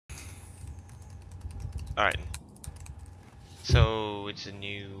Alright. So, it's a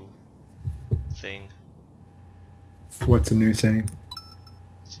new thing. What's a new thing?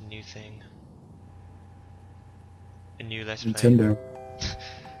 It's a new thing. A new Let's Play. Nintendo.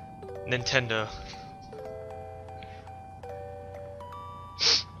 Nintendo.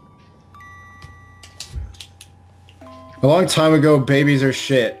 A long time ago, babies are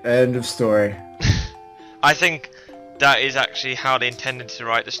shit. End of story. I think that is actually how they intended to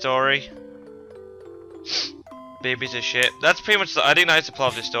write the story. Babies are shit. That's pretty much. I think that's the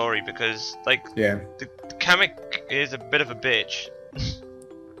plot of the story because, like, Yeah. the comic is a bit of a bitch.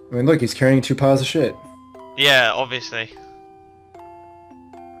 I mean, look, he's carrying 2 piles of shit. Yeah, obviously.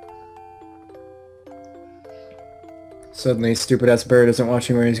 Suddenly, stupid-ass bird isn't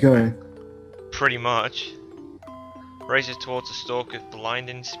watching where he's going. Pretty much. Races towards a stalk with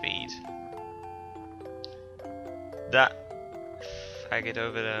blinding speed. That faggot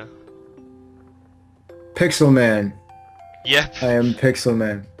over there. Pixel Man. Yep. I am Pixel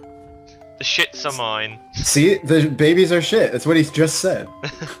Man. The shits are mine. See? The babies are shit. That's what he just said.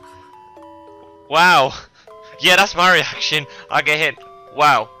 Wow. Yeah, that's my reaction. I get hit.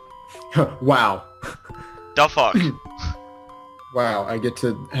 Wow. Wow. The fuck. Wow, I get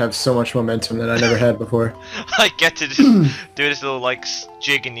to have so much momentum that I never had before. I get to just do this little like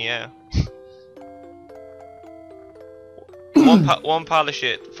jig in the air. One pile of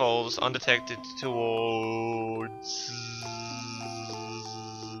shit falls undetected towards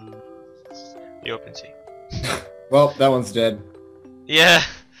the open sea. Well, that one's dead. Yeah.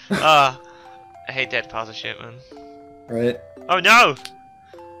 I hate dead piles of shit, man. Right? Oh no!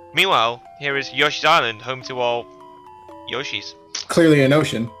 Meanwhile, here is Yoshi's Island, home to all Yoshis. Clearly an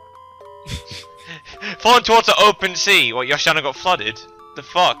ocean. Falling towards the open sea. What, Yoshi Island got flooded? The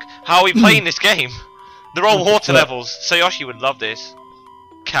fuck? How are we playing this game? They're all water levels, so Yoshi would love this.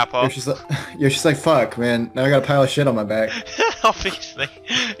 Kappa. Yoshi's like, fuck, man. Now I got a pile of shit on my back. Obviously.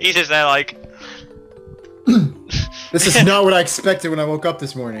 He's just there like... This is not what I expected when I woke up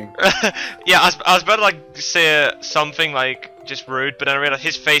this morning. Yeah, I was about to like say something like just rude, but then I realized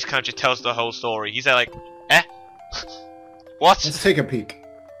his face kind of just tells the whole story. He's there like, eh? What? Let's take a peek.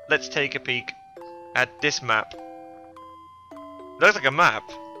 Let's take a peek at this map. Looks like a map.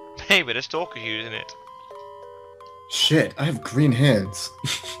 Maybe the stalker's using it. Shit, I have green hands.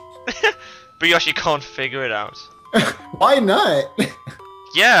 But Yoshi can't figure it out. Why not?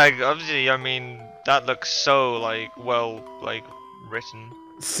 Yeah, obviously, I mean, that looks so, like, well, like, written.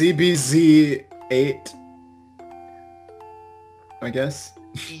 CBZ 8. I guess.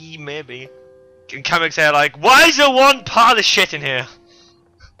 Maybe. And Kamek's there like, why is there one pile of shit in here?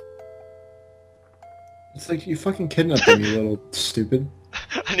 It's like, you fucking kidnapped him, you little stupid.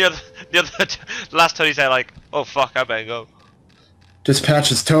 And the last Toadie's there like, oh fuck, I better go. Dispatch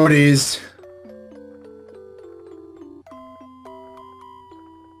his toadies.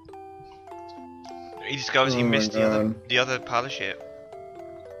 He discovers he missed the other pile of shit.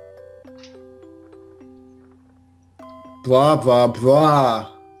 Blah blah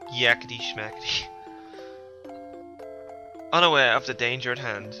blah. Yakety schmackety. Unaware of the danger at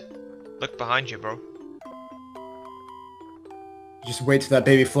hand. Look behind you, bro. Just wait till that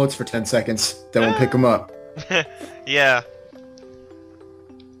baby floats for 10 seconds, then we'll pick him up. Yeah.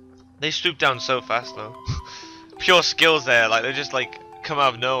 They swoop down so fast though. Pure skills there, like they just like come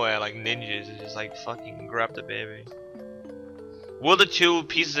out of nowhere like ninjas and just like fucking grab the baby. Will the 2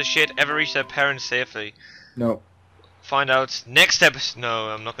 pieces of shit ever reach their parents safely? No. Find out next episode. No,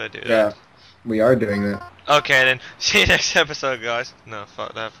 I'm not gonna do that. Yeah, we are doing that. Okay then, see you next episode, guys. No,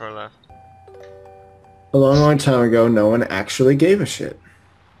 fuck that for a laugh. A long, long time ago, no one actually gave a shit.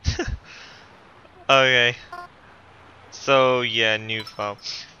 Okay. So yeah, new file.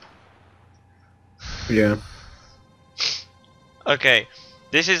 Yeah. Okay,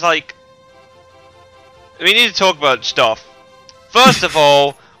 this is like... We need to talk about stuff. First of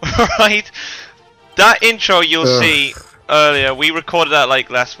all, right, that intro you'll see earlier, we recorded that like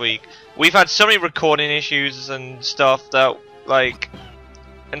last week. We've had so many recording issues and stuff that like...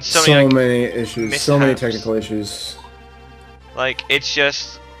 And so many issues, mishaps. So many technical issues. Like, it's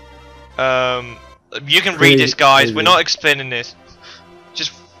just... you can read this, guys, we're not explaining this.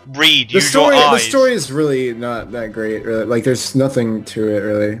 Just read, use your eyes. The story is really not that great, really. Like, there's nothing to it,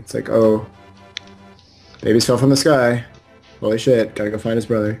 really. It's like, oh... Babies fell from the sky. Holy shit, gotta go find his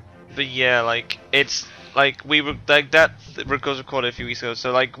brother. But yeah, like, it's... Like, we were... Like, that was recorded a few weeks ago,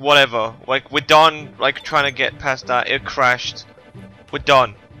 so, like, whatever. Like, we're done, like, trying to get past that. It crashed. We're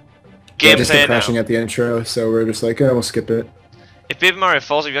done. Yeah, just kept crashing at the intro, so we're just like, oh, we'll skip it. If Baby Mario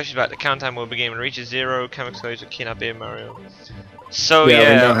falls off Yoshi's back, the countdown will begin. When it reaches 0, Kamek's going to kidnap Baby Mario. So yeah,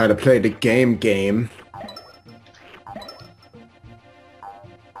 we know how to play the game.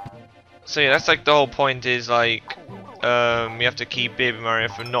 So yeah, that's like the whole point is like, you have to keep Baby Mario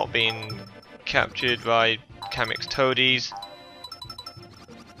from not being captured by Kamek's toadies.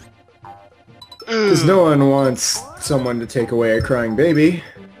 Because no one wants someone to take away a crying baby.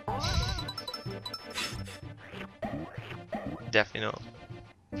 Definitely not.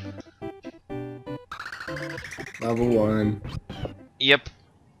 Level 1. Yep.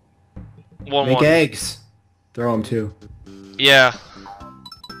 1-1. Make eggs. Throw them too. Yeah.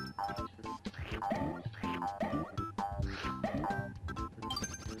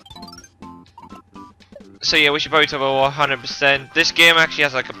 So yeah, we should probably talk about 100%. This game actually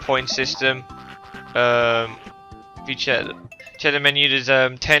has like a point system. If you check the menu,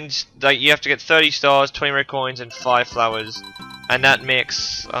 there's 10. Like you have to get 30 stars, 20 red coins, and 5 flowers, and that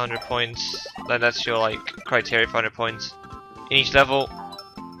makes 100 points. Like that's your like criteria for 100 points in each level.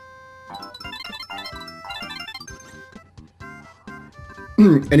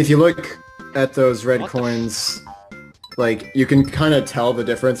 And if you look at those red coins, like you can kind of tell the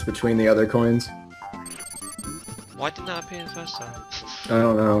difference between the other coins. Why didn't that appear the first time? I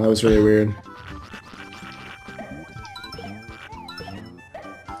don't know, that was really weird.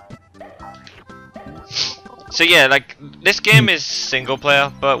 So yeah, like this game is single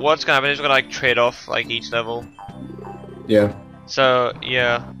player, but what's gonna happen is we're gonna like trade off like each level. Yeah. So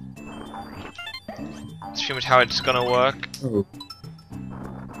yeah, that's pretty much how it's gonna work. Oh.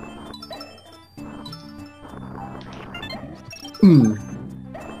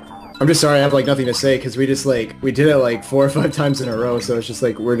 I'm just sorry, I have like nothing to say because we did it like 4 or 5 times in a row, so it's just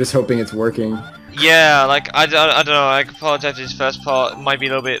like we're just hoping it's working. Yeah, like I don't know. I apologize. This first part might be a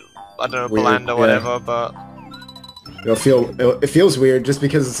little bit, I don't know, Weird, bland or whatever, but it feels weird just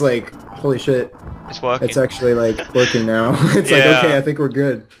because it's like, holy shit, it's working. it's actually like working now. It's like, okay, I think we're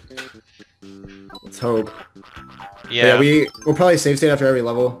good. Let's hope. Yeah. We'll probably save state after every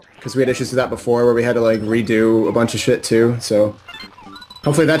level because we had issues with that before where we had to like redo a bunch of shit too. So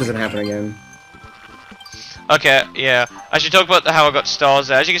hopefully that doesn't happen again. Okay, yeah. I should talk about how I got stars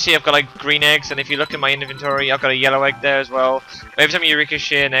there. As you can see, I've got like green eggs, and if you look in my inventory, I've got a yellow egg there as well. Every time you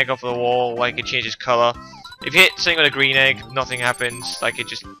ricochet an egg off the wall, like it changes color. If you hit something with a green egg, nothing happens. Like it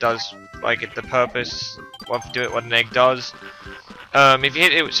just does like the purpose of what an egg does. If you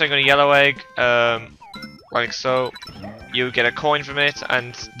hit it with something with a yellow egg, like so, you get a coin from it,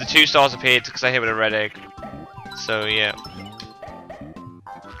 and the 2 stars appeared because I hit with a red egg. So yeah.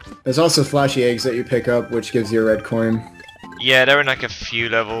 There's also flashy eggs that you pick up, which gives you a red coin. Yeah, they're in like a few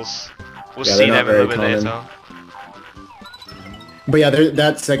levels. We'll Yeah, see them a little bit common. later. But yeah,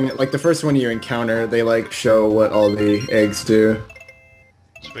 that segment, like the first one you encounter, they like show what all the eggs do.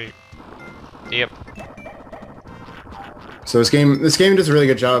 Sweet. Yep. So this game does a really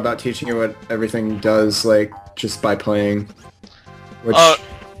good job about teaching you what everything does, like just by playing. Which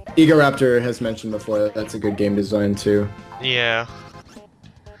Egoraptor has mentioned before. That's a good game design too. Yeah.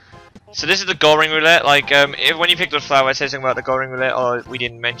 So this is the gold ring roulette. Like, when you pick the flower, it says something about the gold ring roulette, or we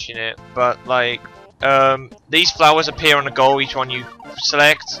didn't mention it. But like, these flowers appear on the goal each one you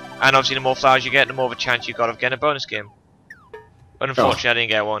select, and obviously the more flowers you get, the more of a chance you got of getting a bonus game. But unfortunately, I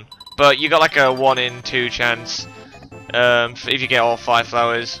didn't get one. But you got like a 1 in 2 chance if you get all 5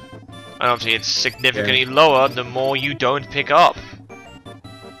 flowers, and obviously it's significantly lower the more you don't pick up.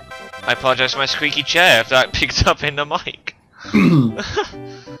 I apologize for my squeaky chair if that picked up in the mic.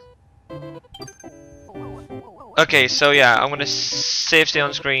 Okay, so yeah, I'm gonna save stay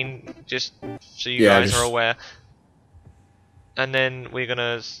on screen just so you guys are aware, and then we're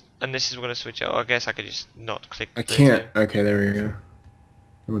gonna, and this is we're gonna switch out. I guess I could just not click. I can't. Okay, there we go.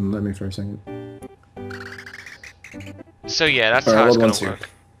 It wouldn't let me for a second. So yeah, that's how it's gonna work.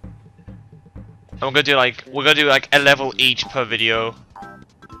 And we're gonna do like a level each per video.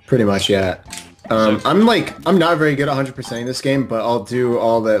 Pretty much, yeah. I'm not very good at 100%ing this game, but I'll do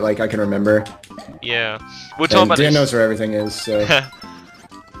all that like I can remember. Yeah, we'll talk about Dan this. knows where everything is, so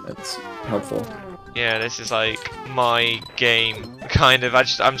that's helpful. Yeah, this is like my game, kind of.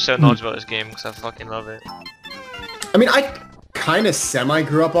 I'm so knowledgeable about this game because I fucking love it. I mean, I kind of semi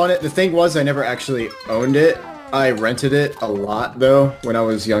grew up on it. The thing was, I never actually owned it. I rented it a lot though when I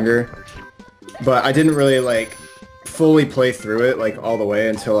was younger, but I didn't really like fully play through it like all the way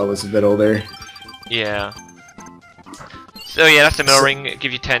until I was a bit older. Yeah. So yeah, that's the middle ring. It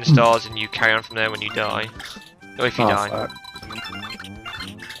gives you 10 stars, and you carry on from there when you die, or if you die.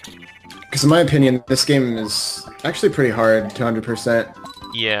 Because in my opinion, this game is actually pretty hard to 100%.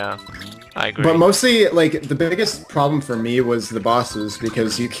 Yeah, I agree. But mostly, like, the biggest problem for me was the bosses,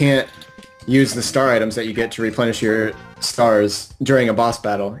 because you can't use the star items that you get to replenish your stars during a boss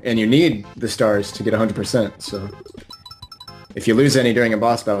battle, and you need the stars to get 100%, so... If you lose any during a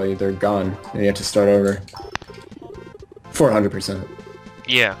boss battle, they're gone, and you have to start over. 400%.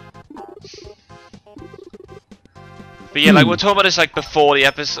 Yeah. But yeah, like we're talking about this like before the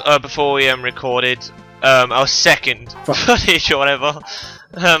episode, before we recorded our second footage or whatever.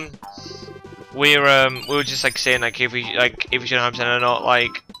 We were just like saying like if we should 100% it or not,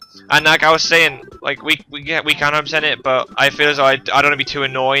 like, and like I was saying like we can 100% it, but I feel as though I don't want to be too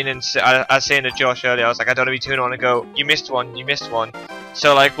annoying, and I was saying to Josh earlier, I was like, I don't want to be too annoying and go, you missed one,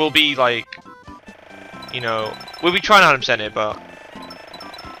 so like we'll be like, you know, we'll be trying to 100% it, but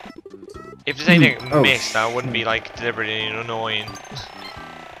if there's anything missed, I wouldn't be like deliberately annoying.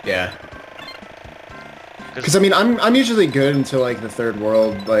 Yeah. Because I mean, I'm usually good until like the third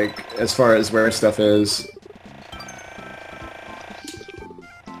world, like as far as where stuff is.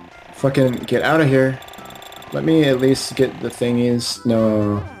 Fucking get out of here. Let me at least get the thingies.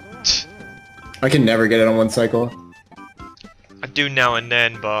 No. I can never get it on one cycle. I do now and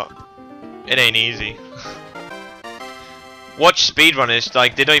then, but it ain't easy. Watch speedrunners,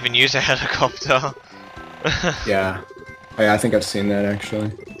 like, they don't even use a helicopter. Yeah. I think I've seen that,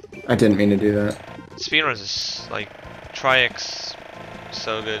 actually. I didn't mean to do that. Speedrunners is, like, Triax,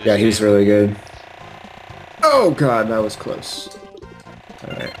 so good. Yeah, he's really good. Oh god, that was close.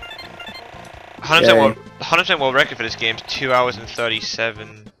 Alright. 100% world record for this game is 2 hours and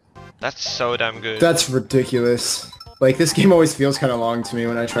 37. That's so damn good. That's ridiculous. Like, this game always feels kind of long to me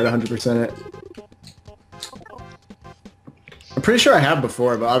when I try to 100% it. I'm pretty sure I have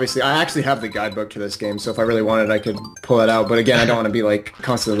before, but obviously I actually have the guidebook to this game, so if I really wanted I could pull it out, but again I don't want to be like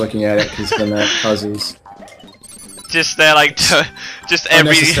constantly looking at it because then that causes just there like just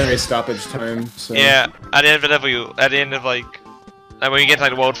every unnecessary stoppage time. So. Yeah, at the end of the level, at the end of like when you get to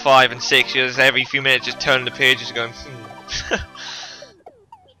like world 5 and 6, you're just every few minutes just turning the pages going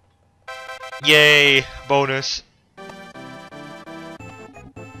Yay, bonus.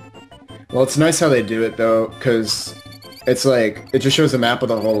 Well, it's nice how they do it though, because it's like, it just shows a map of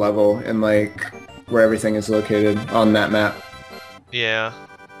the whole level and like where everything is located on that map. Yeah.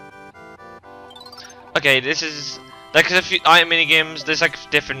 Okay, this is like, cause a few item mini games. There's like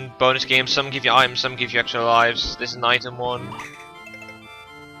different bonus games. Some give you items, some give you extra lives. This is an item one.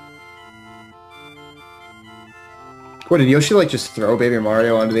 What, did Yoshi like just throw Baby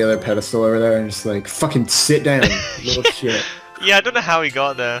Mario onto the other pedestal over there and just like fucking sit down, little shit? Yeah, I don't know how he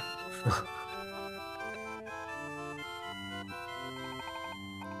got there.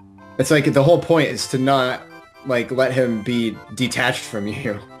 It's like the whole point is to not like let him be detached from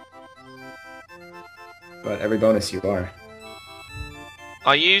you. But every bonus you are.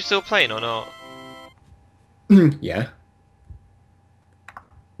 Are you still playing or not? Yeah.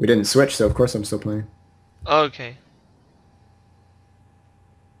 We didn't switch, so of course I'm still playing. Okay.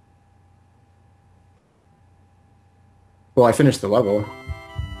 Well, I finished the level.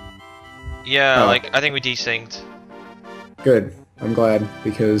 Yeah, like I think we desynced. Good. I'm glad,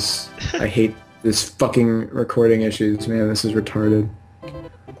 because I hate this fucking recording issues, man. This is retarded.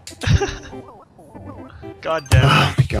 God damn it. Oh my god.